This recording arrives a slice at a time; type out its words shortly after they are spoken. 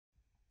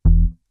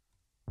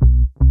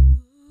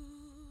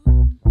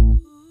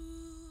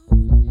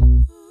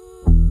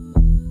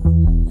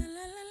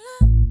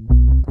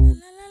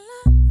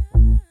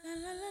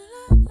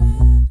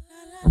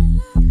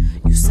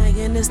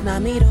thinking it's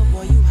not me though,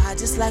 boy, you high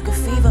just like a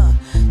fever.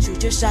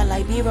 Shoot your shot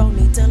like B-roll,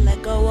 need to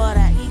let go of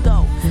that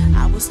ego.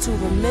 I was too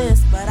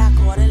remiss, but I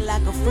caught it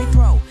like a free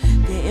throw.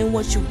 Getting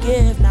what you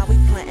give, now we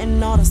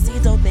planting all the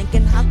seeds, though,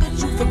 thinking